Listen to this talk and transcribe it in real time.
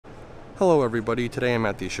Hello everybody, today I'm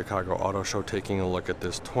at the Chicago Auto Show taking a look at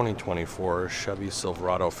this 2024 Chevy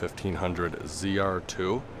Silverado 1500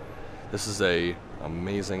 ZR2. This is a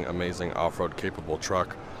amazing off-road capable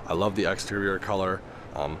truck. I love the exterior color.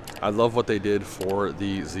 I love what they did for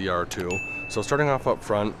the ZR2. So starting off up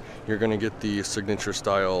front, you're going to get the signature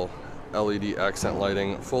style LED accent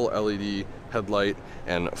lighting, full LED headlight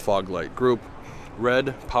and fog light group.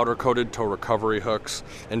 Red powder coated tow recovery hooks,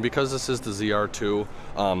 and because this is the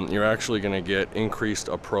ZR2, you're actually going to get increased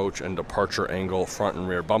approach and departure angle front and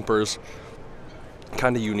rear bumpers,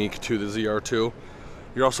 kind of unique to the ZR2.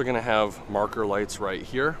 You're also going to have marker lights right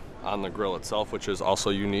here on the grille itself, which is also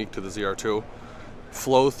unique to the ZR2.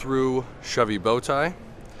 Flow through Chevy bow tie.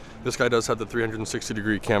 This guy does have the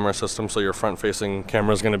 360-degree camera system, so your front facing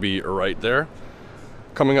camera is going to be right there.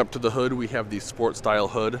 Coming up to the hood, we have the sport style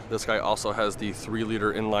hood. This guy also has the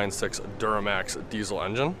 3-liter inline-6 Duramax diesel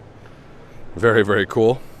engine. Very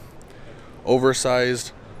cool.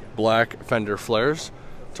 Oversized black fender flares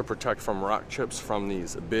to protect from rock chips from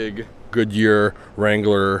these big Goodyear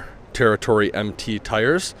Wrangler Territory MT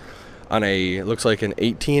tires on a, looks like an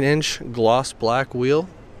 18-inch gloss black wheel.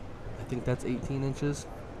 I think that's 18 inches.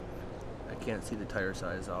 I can't see the tire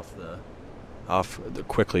size off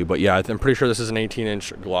quickly, but yeah, I'm pretty sure this is an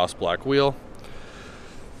 18-inch gloss black wheel.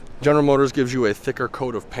 General Motors gives you a thicker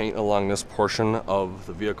coat of paint along this portion of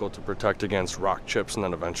the vehicle to protect against rock chips and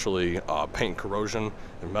then eventually paint corrosion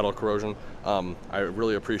and metal corrosion. I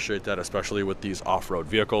really appreciate that, especially with these off-road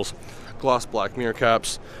vehicles. Gloss black mirror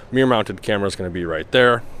caps. Mirror mounted camera is going to be right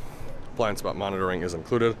there. Blind spot monitoring is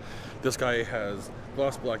included. This guy has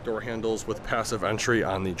gloss black door handles with passive entry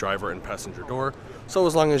on the driver and passenger door. So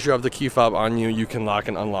as long as you have the key fob on you, you can lock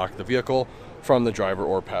and unlock the vehicle from the driver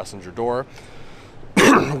or passenger door.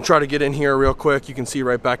 Try to get in here real quick. You can see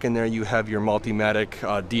right back in there you have your Multimatic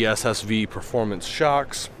DSSV performance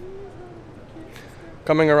shocks.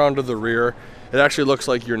 Coming around to the rear, it actually looks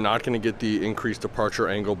like you're not going to get the increased departure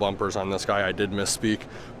angle bumpers on this guy. I did misspeak,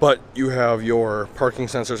 but you have your parking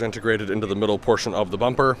sensors integrated into the middle portion of the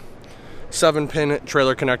bumper. 7-pin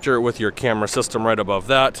trailer connector with your camera system right above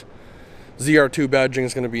that. ZR2 badging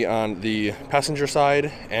is going to be on the passenger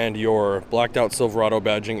side, and your blacked out Silverado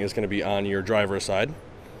badging is going to be on your driver's side.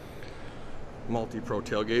 Multi-Pro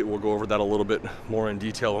tailgate, we'll go over that a little bit more in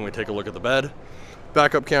detail when we take a look at the bed.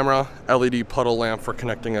 Backup camera, LED puddle lamp for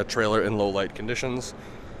connecting a trailer in low light conditions.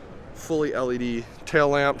 Fully LED tail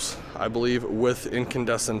lamps, I believe with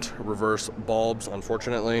incandescent reverse bulbs,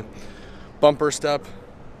 unfortunately. Bumper step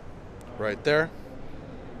right there.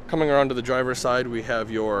 Coming around to the driver's side, we have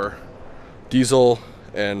your diesel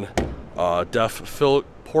and DEF fill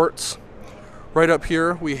ports. Right up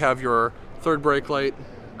here, we have your third brake light,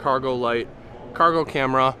 cargo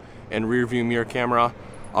camera, and rear view mirror camera.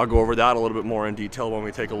 I'll go over that a little bit more in detail when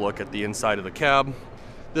we take a look at the inside of the cab.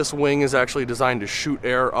 This wing is actually designed to shoot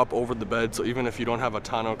air up over the bed, so even if you don't have a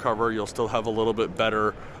tonneau cover, you'll still have a little bit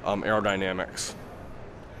better aerodynamics.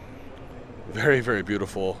 Very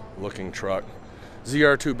beautiful looking truck.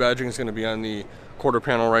 ZR2 badging is going to be on the quarter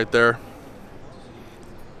panel right there.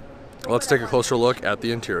 Let's take a closer look at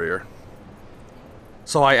the interior.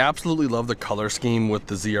 So I absolutely love the color scheme with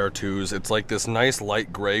the ZR2s. It's like this nice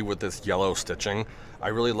light gray with this yellow stitching. I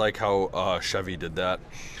really like how Chevy did that.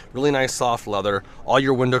 Really nice soft leather. All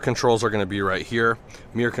your window controls are going to be right here.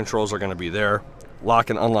 Mirror controls are going to be there. Lock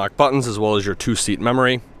and unlock buttons as well as your 2-seat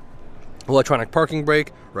memory. Electronic parking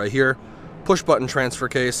brake right here. Push button transfer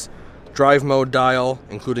case. Drive mode dial,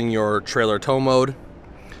 including your trailer tow mode.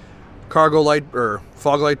 Cargo light or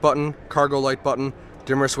fog light button, cargo light button,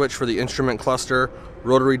 dimmer switch for the instrument cluster,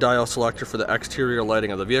 rotary dial selector for the exterior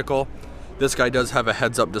lighting of the vehicle. This guy does have a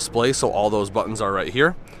heads-up display, so all those buttons are right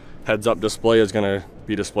here. Heads-up display is going to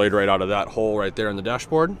be displayed right out of that hole right there in the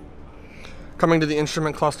dashboard. Coming to the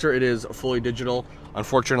instrument cluster, it is fully digital.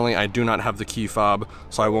 Unfortunately, I do not have the key fob,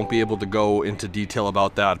 so I won't be able to go into detail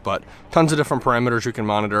about that, but tons of different parameters you can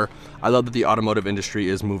monitor. I love that the automotive industry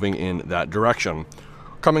is moving in that direction.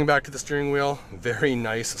 Coming back to the steering wheel, very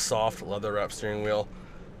nice soft leather wrap steering wheel.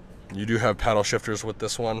 You do have paddle shifters with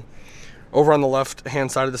this one. Over on the left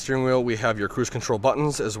hand side of the steering wheel, we have your cruise control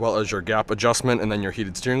buttons as well as your gap adjustment and then your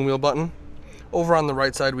heated steering wheel button. Over on the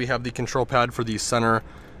right side, we have the control pad for the center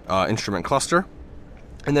instrument cluster.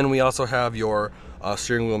 And then we also have your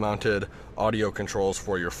steering wheel mounted audio controls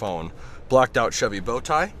for your phone. Blacked out Chevy bow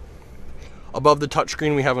tie. Above the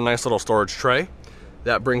touchscreen, we have a nice little storage tray.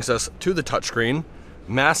 That brings us to the touchscreen.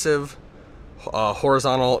 Massive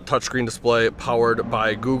horizontal touchscreen display powered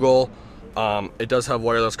by Google. It does have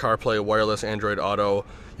wireless CarPlay, wireless Android Auto.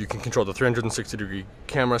 You can control the 360-degree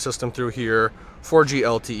camera system through here, 4G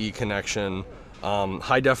LTE connection,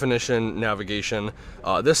 high definition navigation.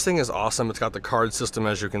 This thing is awesome. It's got the card system,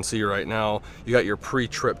 as you can see right now. You got your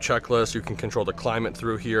pre-trip checklist. You can control the climate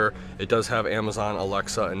through here. It does have Amazon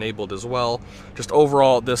Alexa enabled as well. Just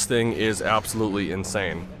overall, this thing is absolutely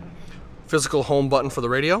insane. Physical home button for the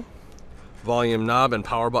radio, volume knob and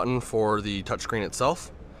power button for the touchscreen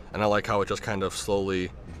itself. And I like how it just kind of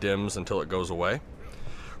slowly dims until it goes away.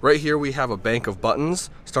 Right here we have a bank of buttons.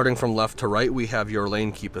 Starting from left to right, we have your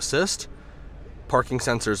lane keep assist, parking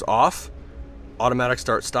sensors off, automatic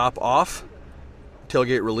start stop off,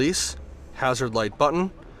 tailgate release, hazard light button,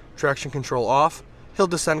 traction control off, hill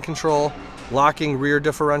descent control, locking rear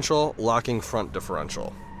differential, locking front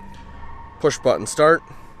differential, push button start,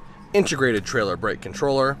 integrated trailer brake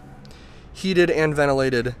controller, heated and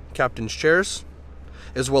ventilated captain's chairs,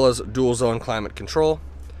 as well as dual zone climate control,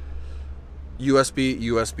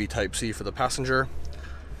 USB Type-C for the passenger,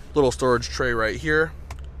 little storage tray right here,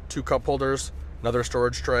 2 cup holders, another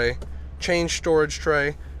storage tray, change storage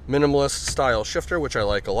tray, minimalist style shifter, which I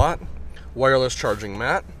like a lot, wireless charging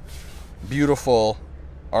mat, beautiful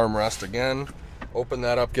armrest again. Open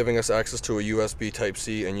that up, giving us access to a USB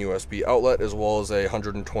Type-C and USB outlet, as well as a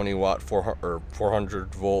 120 watt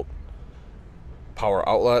 400 volt power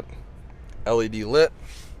outlet, LED lit,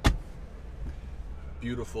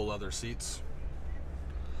 beautiful leather seats.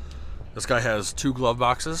 This guy has 2 glove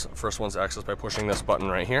boxes. First one's accessed by pushing this button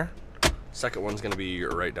right here. Second one's gonna be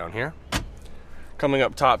right down here. Coming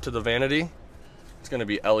up top to the vanity, it's gonna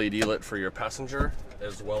be LED lit for your passenger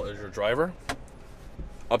as well as your driver.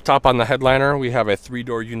 Up top on the headliner, we have a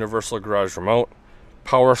 3-door universal garage remote,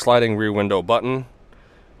 power sliding rear window button,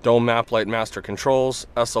 dome map light master controls,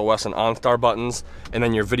 SOS and OnStar buttons, and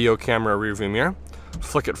then your video camera rear view mirror.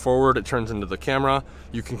 Flick it forward, it turns into the camera.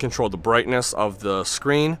 You can control the brightness of the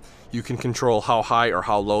screen. You can control how high or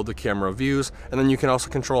how low the camera views, and then you can also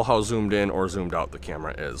control how zoomed in or zoomed out the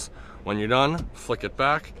camera is. When you're done, flick it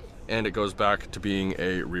back, and it goes back to being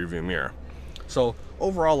a rear view mirror. So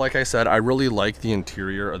overall, like I said, I really like the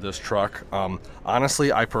interior of this truck.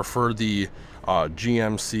 Honestly, I prefer the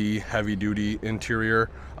GMC heavy duty interior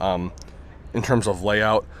in terms of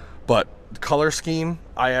layout, but color scheme,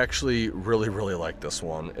 I actually really like this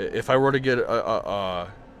one. If I were to get a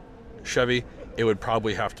Chevy, it would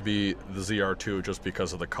probably have to be the ZR2 just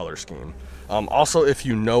because of the color scheme. Also, if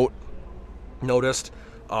you noticed,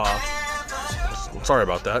 sorry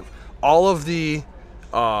about that, all of the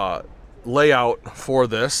layout for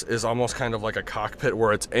this is almost kind of like a cockpit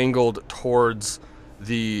where it's angled towards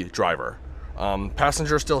the driver.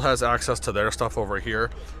 Passenger still has access to their stuff over here,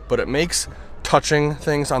 but it makes touching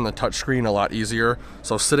things on the touchscreen a lot easier.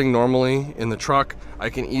 So sitting normally in the truck, I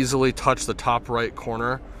can easily touch the top right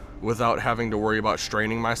corner without having to worry about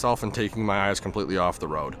straining myself and taking my eyes completely off the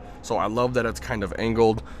road. So I love that it's kind of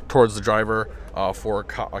angled towards the driver for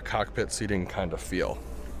a cockpit seating kind of feel.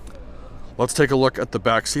 Let's take a look at the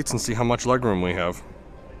back seats and see how much legroom we have.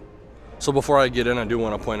 So before I get in, I do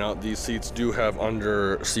want to point out these seats do have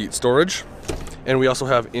under seat storage, and we also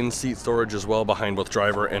have in-seat storage as well behind both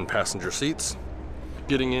driver and passenger seats.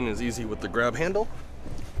 Getting in is easy with the grab handle.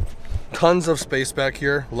 Tons of space back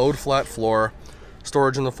here, load flat floor,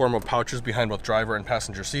 storage in the form of pouches behind both driver and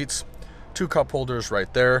passenger seats, 2 cup holders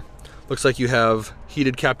right there. Looks like you have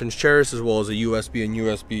heated captain's chairs as well as a USB and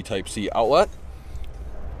USB Type-C outlet.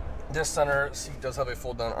 This center seat does have a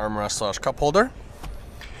fold-down armrest / cup holder.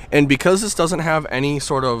 And because this doesn't have any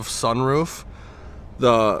sort of sunroof,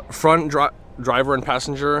 the front driver and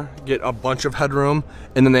passenger get a bunch of headroom,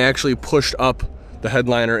 and then they actually pushed up the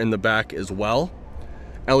headliner in the back as well.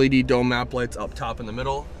 LED dome map lights up top in the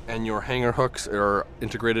middle, and your hanger hooks are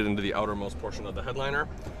integrated into the outermost portion of the headliner.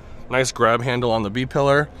 Nice grab handle on the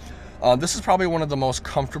B-pillar. This is probably one of the most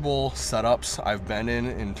comfortable setups I've been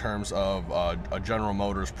in terms of a General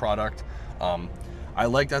Motors product. I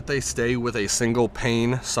like that they stay with a single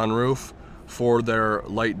pane sunroof for their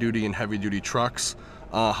light duty and heavy duty trucks.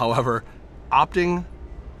 However, opting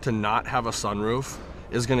to not have a sunroof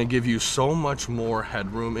is going to give you so much more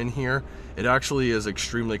headroom in here. It actually is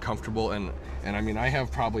extremely comfortable, and I mean, I have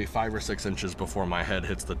probably 5 or 6 inches before my head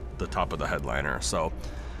hits the top of the headliner. So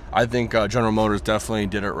I think General Motors definitely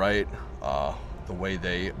did it right the way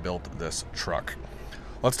they built this truck.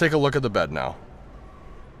 Let's take a look at the bed now.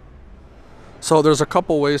 So there's a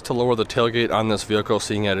couple ways to lower the tailgate on this vehicle,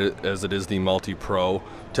 seeing as it is the multi-pro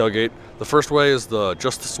tailgate. The first way is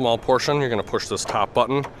just the small portion. You're going to push this top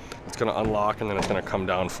button. It's going to unlock, and then it's going to come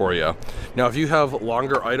down for you. Now, if you have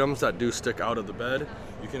longer items that do stick out of the bed,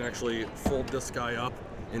 you can actually fold this guy up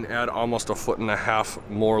and add almost 1.5 feet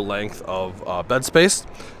more length of bed space.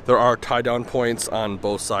 There are tie-down points on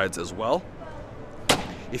both sides as well.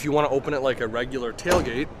 If you want to open it like a regular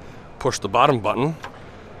tailgate, push the bottom button.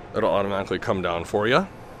 It'll automatically come down for you.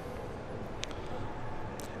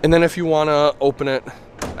 And then if you want to open it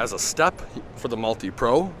as a step for the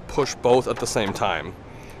multi-pro, push both at the same time.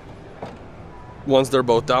 Once they're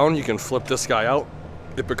both down, you can flip this guy out.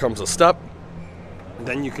 It becomes a step.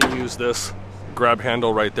 Then you can use this grab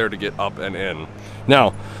handle right there to get up and in.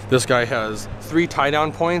 Now, this guy has 3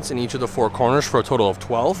 tie-down points in each of the 4 corners for a total of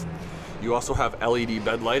 12. You also have LED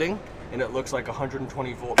bed lighting, and it looks like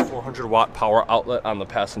 120 volt, 400 watt power outlet on the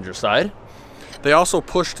passenger side. They also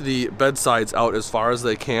pushed the bed sides out as far as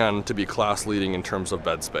they can to be class leading in terms of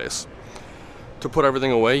bed space. To put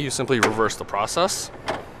everything away, you simply reverse the process.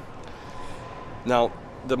 Now,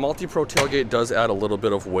 the multi-pro tailgate does add a little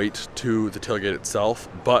bit of weight to the tailgate itself,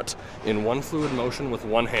 but in one fluid motion with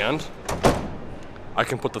one hand, I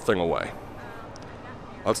can put the thing away.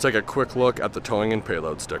 Let's take a quick look at the towing and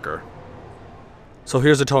payload sticker. So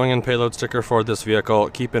here's the towing and payload sticker for this vehicle.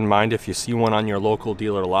 Keep in mind, if you see one on your local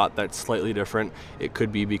dealer lot that's slightly different, it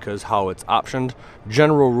could be because how it's optioned.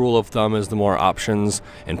 General rule of thumb is the more options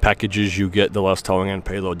and packages you get, the less towing and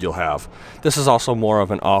payload you'll have. This is also more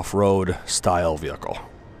of an off-road style vehicle.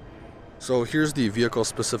 So here's the vehicle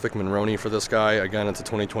specific Monroney for this guy. Again, it's a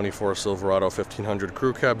 2024 Silverado 1500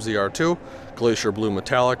 Crew Cab ZR2, Glacier Blue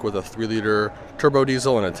Metallic with a 3-liter turbo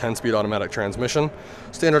diesel and a 10-speed automatic transmission.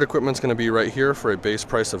 Standard equipment's going to be right here for a base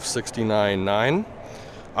price of $69,900.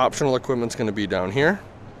 Optional equipment's going to be down here,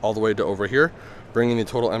 all the way to over here, bringing the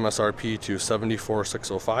total MSRP to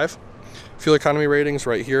 $74,605. Fuel economy ratings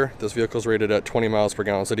right here. This vehicle is rated at 20 miles per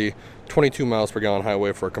gallon city, 22 miles per gallon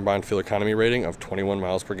highway for a combined fuel economy rating of 21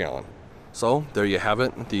 miles per gallon. So there you have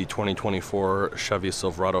it, the 2024 Chevy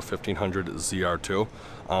Silverado 1500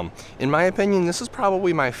 ZR2. In my opinion, this is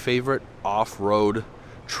probably my favorite off-road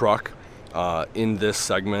truck in this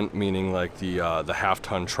segment, meaning like the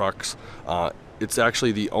half-ton trucks. It's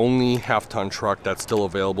actually the only half-ton truck that's still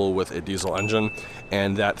available with a diesel engine,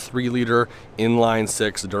 and that 3-liter inline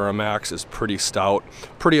 6 Duramax is pretty stout,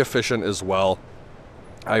 pretty efficient as well.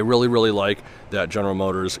 I really like that General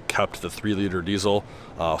Motors kept the 3-liter diesel.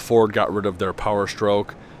 Ford got rid of their Power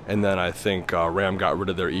Stroke, and then I think Ram got rid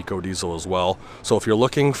of their Eco Diesel as well. So if you're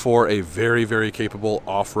looking for a very capable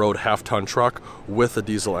off-road half-ton truck with a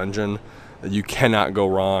diesel engine, you cannot go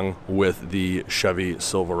wrong with the Chevy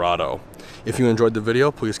Silverado. If you enjoyed the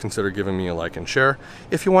video, please consider giving me a like and share.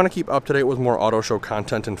 If you want to keep up to date with more auto show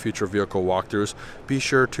content and future vehicle walkthroughs, be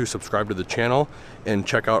sure to subscribe to the channel and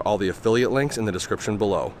check out all the affiliate links in the description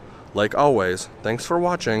below. Like always, thanks for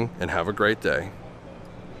watching and have a great day.